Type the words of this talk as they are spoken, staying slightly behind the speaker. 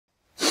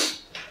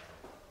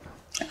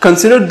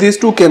consider these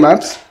two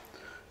K-maps,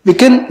 we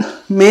can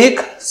make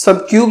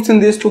subcubes in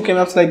these two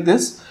K-maps like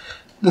this.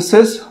 This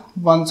is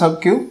one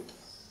subcube.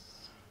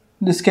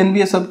 This can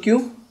be a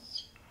subcube.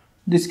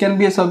 This can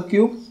be a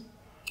subcube.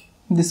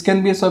 This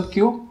can be a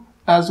subcube,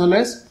 as well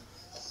as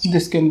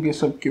this can be a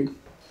subcube.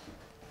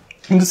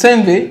 In the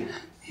same way,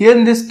 here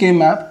in this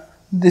K-map,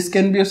 this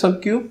can be a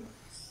subcube.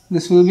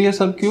 This will be a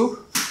subcube.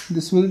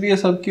 This will be a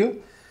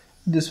subcube.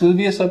 This will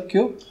be a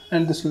subcube,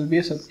 and this will be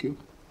a subcube.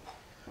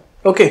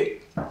 Okay.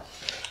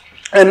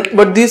 And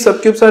what these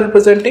subcubes are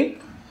representing?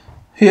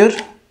 Here,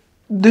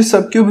 this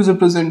subcube is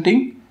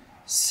representing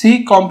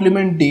C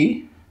complement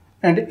D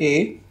and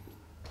A.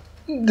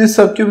 This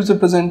subcube is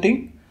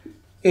representing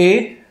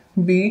A,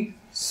 B,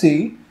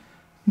 C.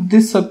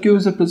 This subcube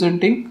is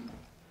representing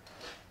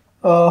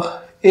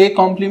A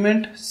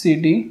complement C,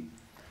 D.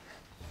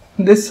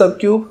 This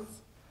subcube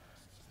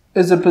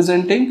is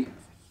representing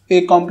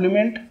A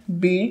complement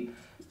B,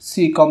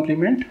 C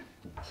complement.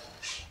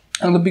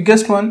 And the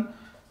biggest one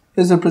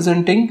is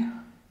representing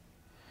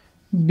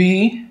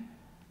B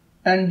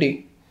and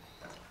D,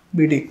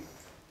 BD.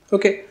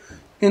 Okay.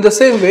 In the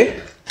same way,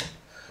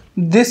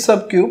 this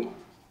subcube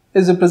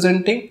is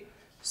representing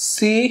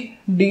C,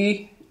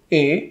 D,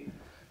 A.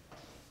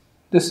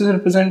 This is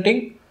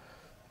representing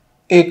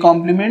A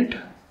complement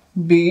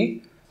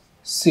B,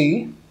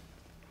 C.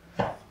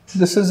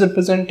 This is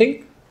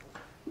representing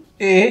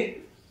A,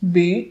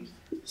 B,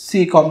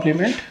 C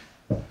complement.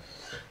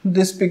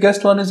 This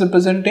biggest one is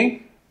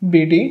representing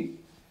BD.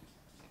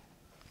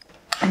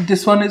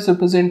 This one is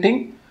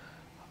representing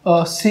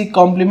C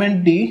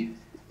complement D,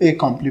 A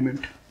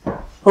complement.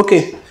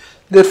 Okay,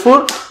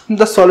 therefore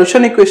the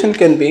solution equation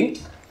can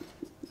be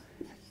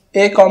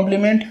A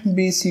complement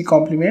B, C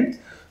complement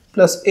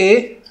plus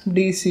A,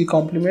 D, C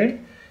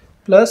complement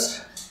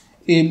plus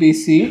A, B,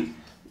 C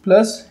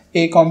plus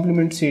A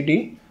complement C,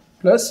 D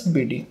plus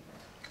BD.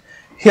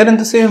 Here in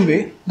the same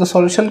way, the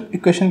solution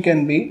equation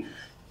can be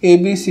A,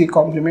 B, C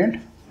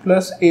complement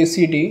plus A,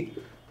 C, D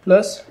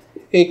plus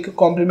A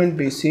complement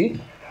B, C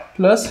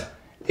plus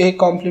A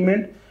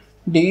complement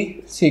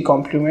D, C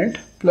complement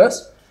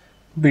plus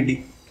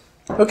BD.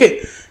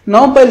 Okay,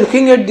 now by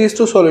looking at these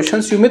two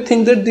solutions, you may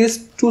think that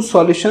these two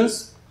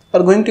solutions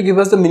are going to give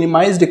us the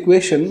minimized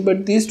equation,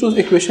 but these two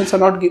equations are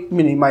not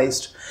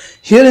minimized.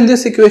 Here in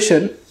this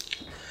equation,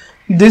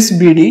 this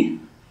BD,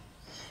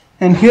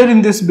 and here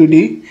in this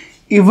BD,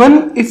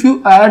 even if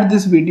you add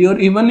this BD or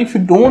even if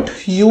you don't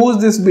use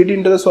this BD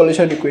into the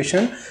solution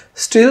equation,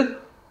 still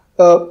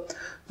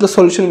the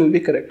solution will be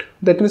correct.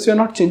 That means we are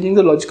not changing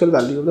the logical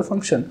value of the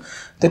function.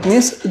 That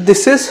means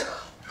this is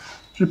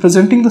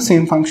representing the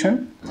same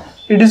function.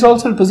 It is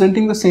also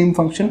representing the same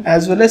function,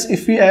 as well as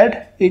if we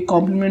add A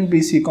complement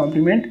B, C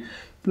complement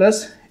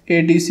plus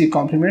A, D, C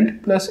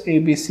complement plus A,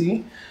 B,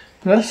 C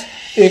plus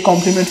A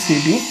complement C,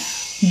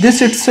 D.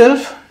 This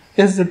itself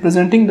is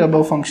representing the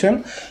above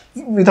function.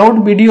 Without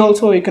BD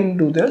also we can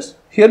do this.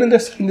 Here in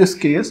this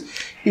case,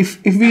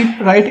 if we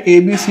write A,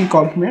 B, C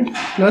complement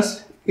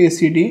plus A,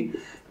 C, D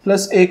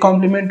plus A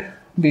complement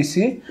B,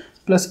 C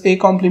plus A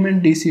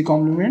complement D, C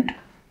complement.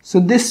 So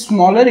this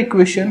smaller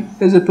equation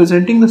is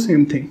representing the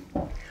same thing.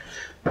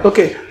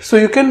 Okay, so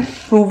you can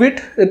prove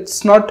it.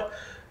 It's not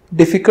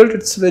difficult.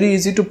 It's very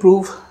easy to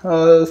prove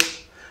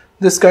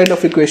this kind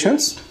of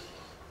equations.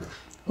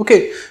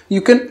 Okay,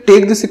 you can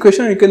take this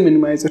equation and you can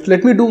minimize it.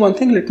 Let me do one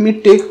thing. Let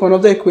me take one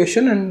of the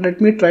equation and let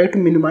me try to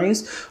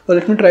minimize, or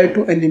let me try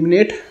to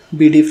eliminate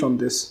BD from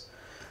this.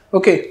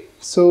 Okay,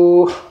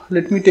 so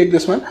let me take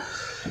this one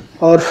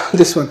or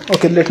this one.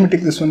 Okay, let me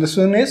take this one. This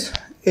one is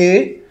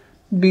A,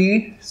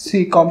 B,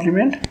 C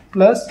complement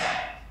plus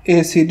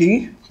A, C,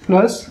 D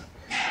plus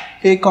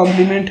A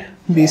complement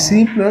B,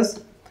 C plus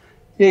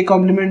A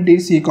complement D,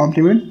 C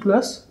complement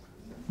plus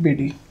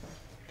BD.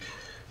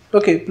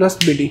 Okay, plus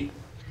BD.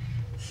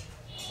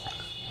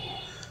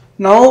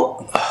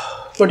 Now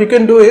what you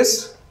can do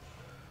is,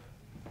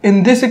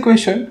 in this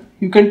equation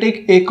you can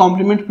take A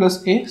complement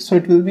plus A, so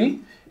it will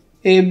be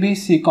A, B,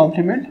 C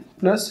complement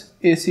plus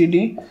A, C,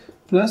 D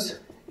plus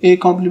A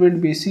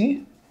complement B,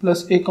 C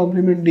plus A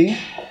complement D,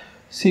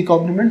 C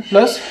complement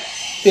plus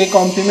A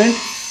complement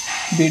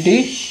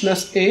BD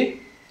plus A,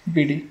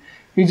 BD.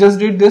 We just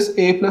did this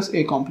A plus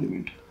A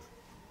complement.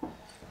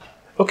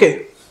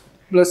 Okay,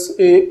 plus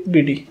A,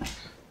 BD.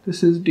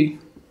 This is D.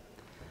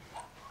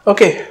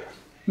 Okay,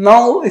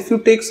 now if you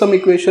take some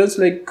equations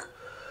like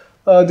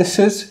this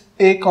is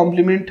A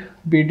complement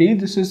BD,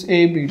 this is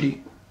A, BD.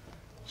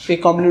 A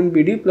complement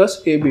BD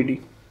plus A,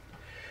 BD.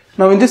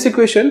 Now in this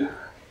equation,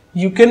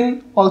 you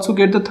can also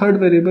get the third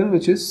variable,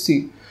 which is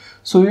C.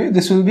 So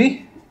this will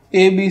be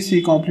A, B,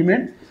 C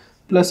complement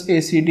plus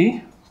A, C,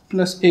 D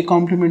plus A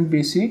complement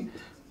B, C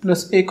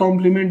plus A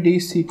complement D,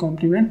 C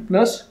complement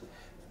plus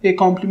A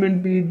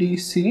complement B, D,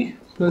 C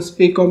plus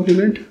A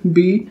complement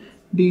B,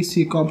 D,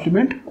 C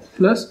complement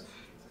plus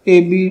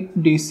A, B,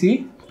 D,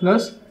 C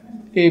plus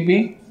A,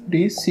 B,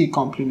 D, C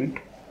complement.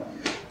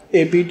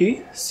 A, B,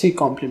 D, C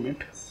complement.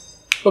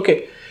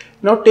 Okay,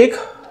 now take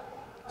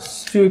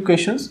few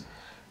equations.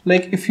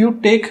 Like if you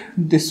take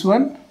this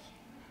one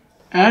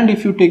and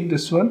if you take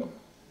this one,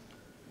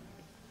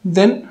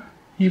 then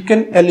you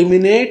can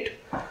eliminate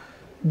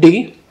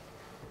D.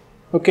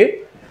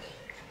 Okay,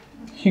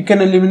 you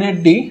can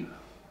eliminate D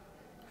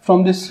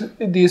from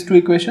these two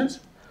equations,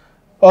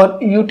 or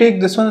you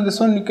take this one and this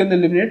one, you can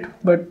eliminate,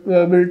 but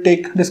we'll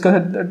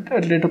discuss at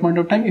a later point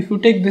of time. If you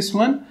take this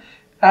one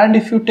and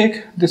if you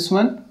take this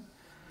one,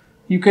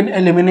 you can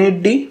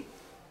eliminate D.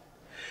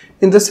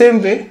 In the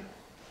same way,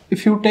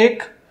 if you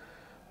take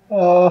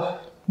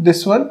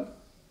this one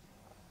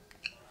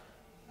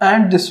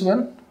and this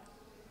one,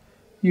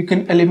 you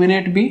can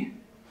eliminate B.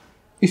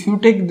 If you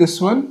take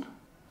this one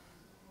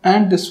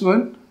and this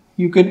one,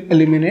 you can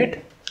eliminate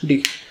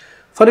D.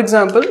 For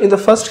example, in the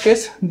first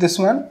case, this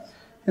one,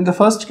 in the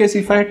first case,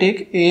 if I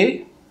take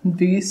A,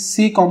 B,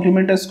 C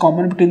complement as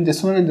common between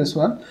this one and this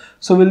one,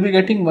 so we'll be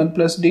getting 1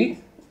 plus D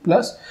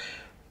plus,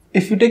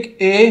 if you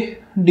take A,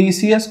 D,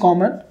 C as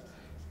common,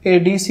 A,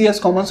 D, C as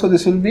common, so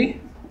this will be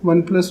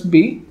 1 plus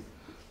B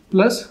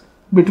plus,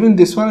 between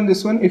this one and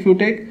this one, if you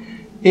take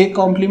A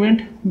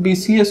complement, B,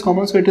 C as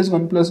common, so it is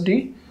 1 plus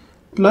D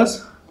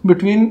plus,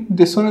 between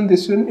this one and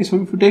this one, if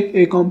you take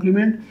A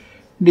complement,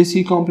 D,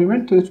 C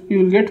complement, so you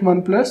will get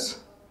 1 plus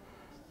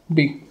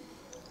D.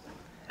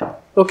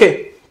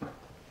 Okay,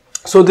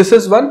 so this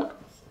is one,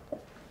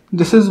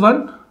 this is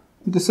one,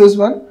 this is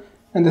one,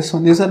 and this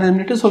one. These are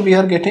eliminated, so we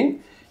are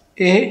getting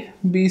A,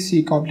 B,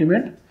 C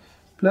complement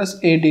plus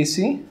A, D,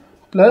 C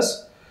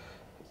plus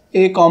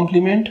A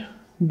complement,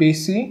 B,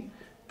 C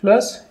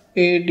plus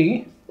A,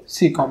 D,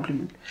 C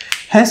complement.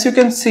 Hence, you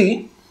can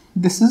see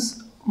this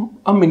is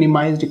a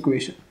minimized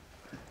equation.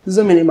 This is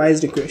a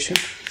minimized equation.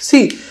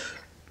 See,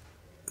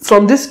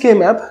 from this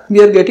K-map,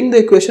 we are getting the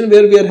equation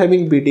where we are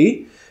having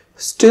BD.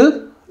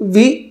 Still,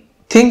 we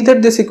think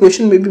that this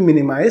equation may be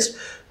minimized,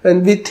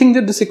 and we think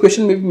that this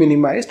equation may be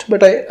minimized,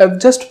 but I have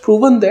just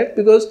proven that,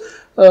 because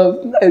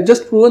I've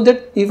just proven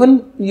that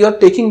even you are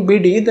taking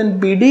BD,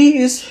 then BD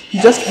is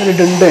just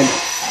redundant.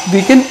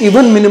 We can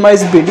even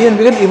minimize BD, and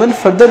we can even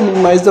further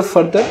minimize the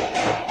further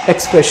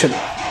expression.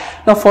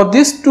 Now for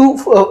this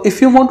to,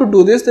 if you want to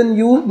do this, then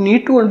you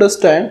need to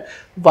understand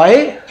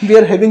why we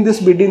are having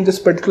this BD in this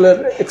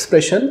particular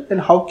expression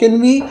and how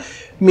can we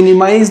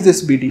minimize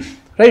this BD,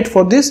 right?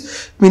 For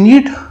this we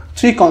need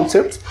three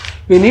concepts.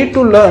 We need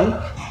to learn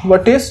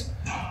what is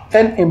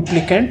an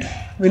implicant.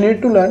 We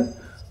need to learn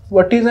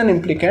what is an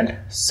implicant.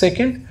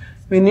 Second,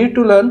 we need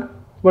to learn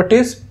what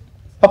is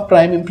a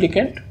prime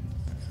implicant.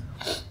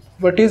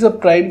 What is a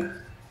prime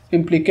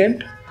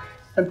implicant?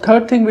 And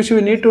third thing which we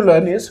need to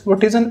learn is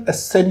what is an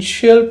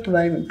essential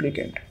prime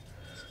implicant.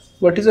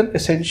 What is an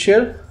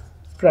essential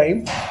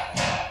prime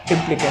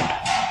implicant?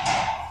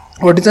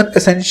 What is an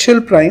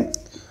essential prime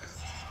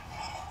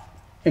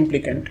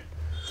implicant?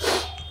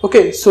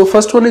 Okay, so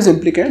first one is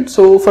implicant.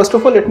 So first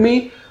of all, let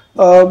me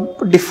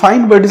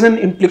define what is an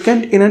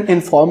implicant in an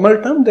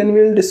informal term, then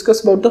we will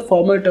discuss about the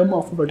formal term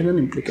of what is an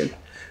implicant.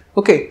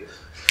 Okay,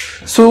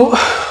 so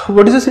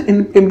what is this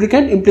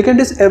implicant? Implicant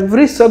is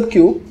every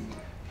subcube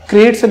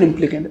creates an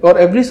implicant, or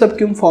every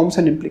subcube forms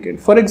an implicant.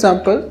 For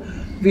example,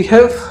 we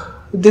have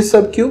this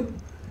subcube,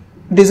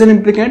 it is an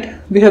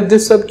implicant. We have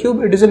this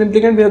subcube, it is an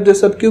implicant. We have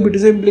this subcube, it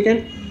is an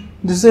implicant.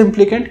 This is an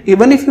implicant.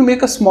 Even if you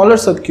make a smaller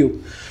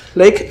subcube,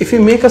 like if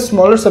you make a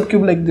smaller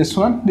subcube like this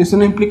one, this is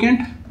an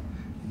implicant,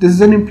 this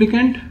is an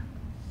implicant,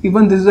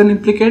 even this is an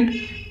implicant,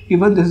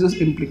 even this is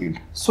implicant.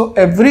 So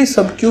every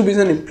subcube is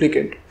an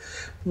implicant.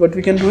 What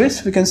we can do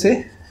is, we can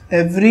say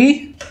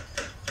every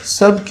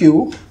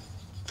subcube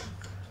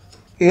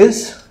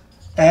is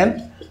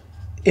an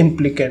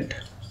implicant.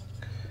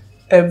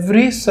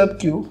 Every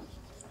subcube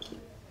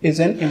is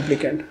an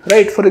implicant,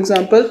 right? For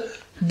example,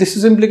 this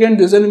is implicant,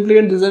 this is an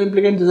implicant, this is an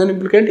implicant, this is an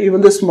implicant. Even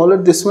the smaller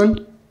this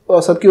one,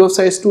 subcube of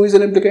size 2 is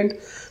an implicant,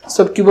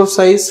 subcube of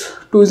size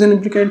 2 is an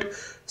implicant,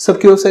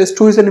 subcube of size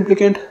 2 is an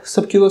implicant,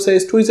 subcube of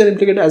size 2 is an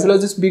implicant, as well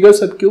as this bigger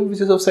subcube which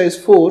is of size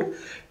 4,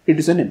 it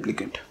is an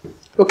implicant.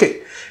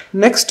 Okay,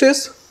 next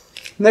is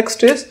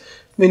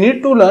we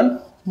need to learn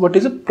what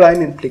is a prime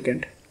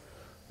implicant.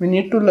 We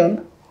need to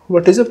learn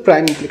what is a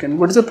prime implicant.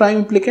 What is a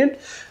prime implicant?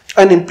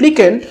 An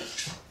implicant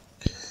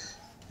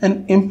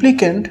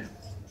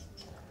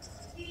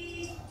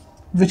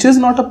which is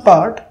not a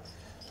part,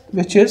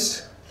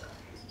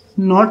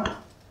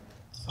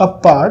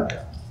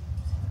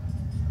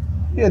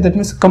 yeah, that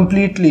means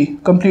complete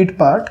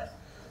part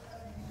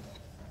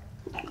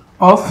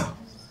of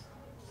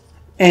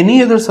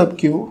any other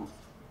subcube,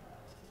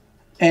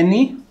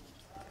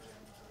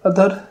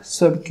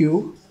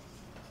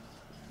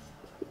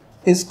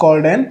 is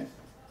called an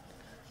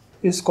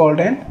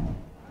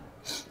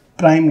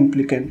prime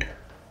implicant.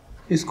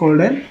 Is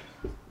called an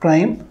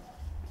prime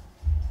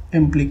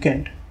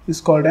implicant.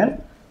 Is called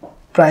an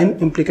prime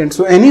implicant.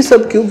 So any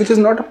subcube which is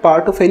not a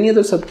part of any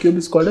other subcube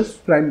is called as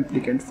prime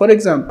implicant. For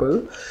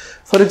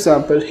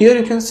example, here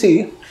you can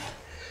see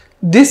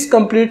this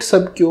complete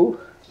subcube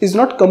is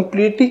not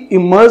completely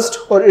immersed,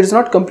 or it is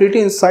not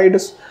completely inside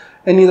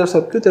any other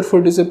subcube.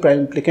 Therefore, it is a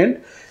prime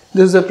implicant.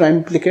 This is a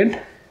prime implicant.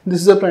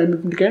 this is a prime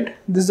implicant,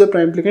 this is a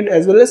prime implicant,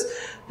 as well as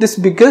this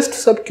biggest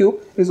subcube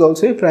is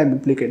also a prime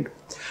implicant.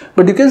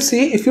 But you can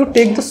see if you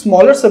take the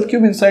smaller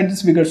subcube inside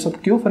this bigger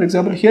subcube, for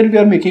example, here we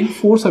are making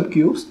 4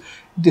 subcubes,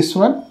 this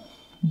one,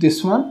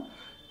 this one,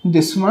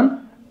 this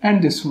one,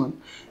 and this one.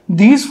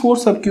 These 4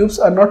 subcubes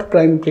are not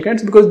prime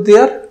implicants because they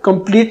are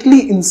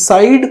completely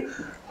inside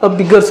a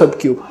bigger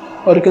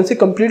subcube, or you can say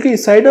completely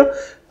inside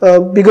a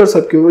bigger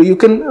subcube. You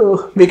can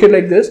make it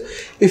like this.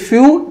 If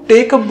you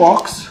take a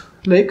box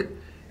like,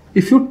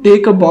 if you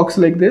take a box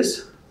like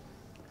this,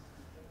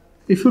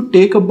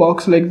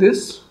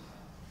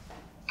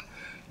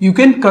 you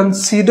can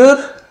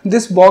consider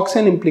this box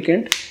an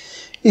implicant.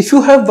 If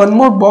you have one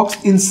more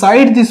box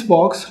inside this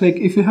box, like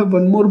if you have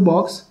one more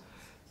box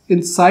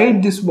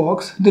inside this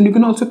box, then you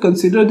can also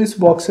consider this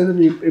box as an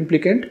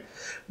implicant.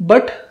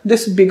 But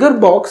this bigger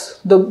box,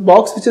 the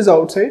box which is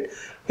outside,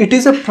 it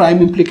is a prime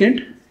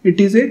implicant. It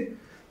is a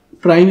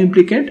prime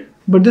implicant,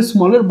 but the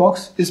smaller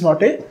box is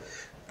not a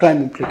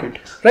prime implicant,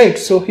 right?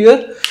 So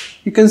here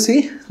you can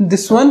see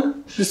this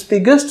one, this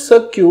biggest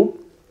subcube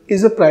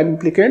is a prime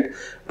implicant,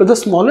 but the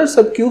smaller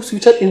subcubes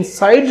which are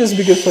inside this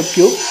bigger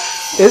subcube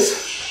is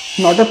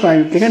not a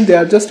prime implicant, they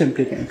are just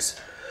implicants.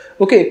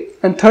 Okay,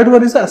 and third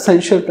one is the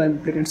essential prime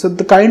implicant. So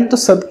the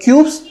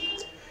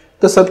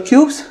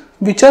subcubes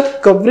which are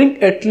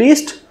covering at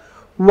least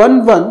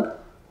one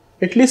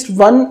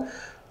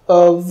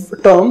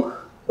term,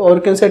 or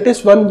you can say at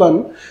least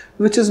one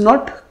which is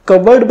not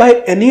covered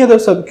by any other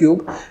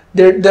subcube,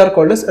 they are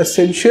called as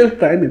essential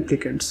prime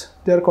implicants.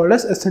 They are called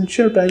as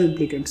essential prime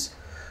implicants,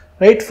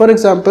 right? For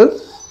example,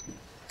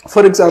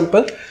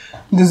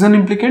 this is an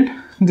implicant,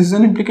 this is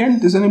an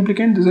implicant, this is an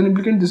implicant, this is an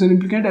implicant, this is an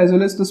implicant, as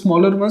well as the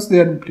smaller ones, they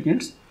are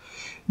implicants.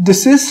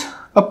 This is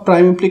a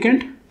prime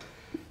implicant,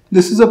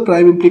 this is a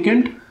prime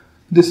implicant,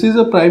 this is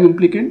a prime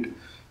implicant,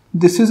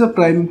 this is a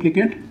prime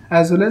implicant,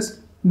 as well as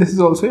this is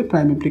also a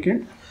prime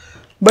implicant.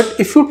 But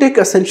if you take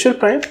essential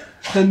prime,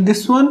 then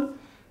this one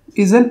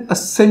is an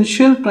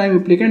essential prime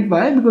implicant.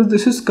 Why? Because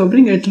this is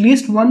covering at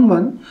least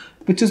one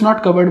which is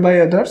not covered by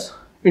others.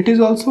 It is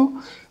also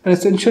an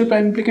essential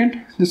prime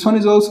implicant. This one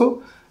is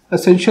also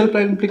essential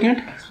prime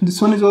implicant.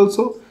 This one is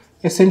also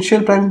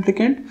essential prime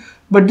implicant.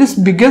 But this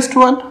biggest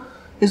one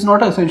is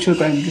not an essential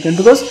prime implicant,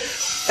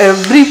 because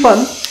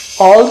everyone,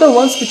 all the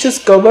ones which is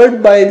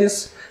covered by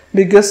this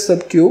biggest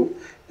subcube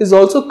is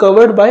also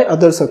covered by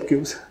other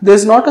subcubes. There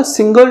is not a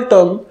single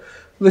term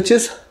which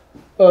is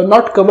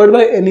not covered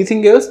by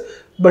anything else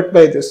but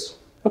by this.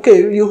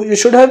 Okay, you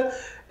should have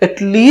at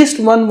least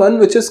one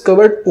which is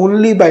covered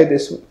only by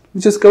this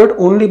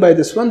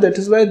one, that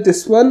is why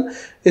this one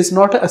is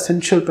not an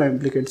essential prime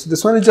implicant. So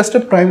this one is just a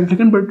prime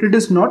implicant, but it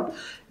is not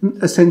an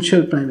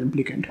essential prime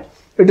implicant.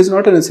 It is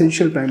not an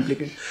essential prime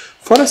implicant.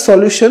 For a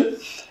solution,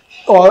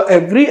 or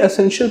every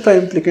essential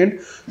prime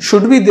implicant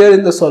should be there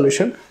in the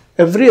solution.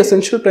 Every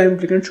essential prime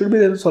implicant should be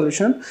there in the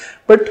solution,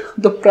 but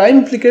the prime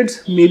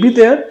implicants may be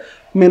there,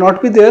 may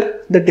not be there.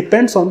 That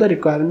depends on the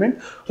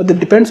requirement, or that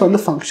depends on the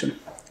function,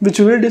 which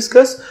we will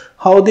discuss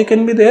how they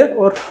can be there,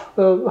 or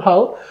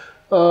how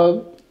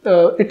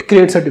it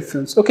creates a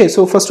difference. Okay,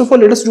 so first of all,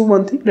 let us do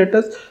one thing. Let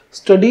us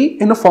study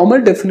in a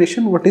formal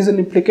definition what is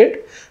an implicant.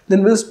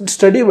 Then we will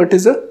study what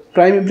is a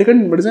prime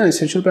implicant and what is an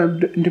essential prime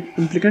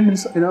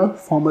implicant in a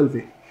formal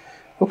way.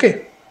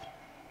 Okay.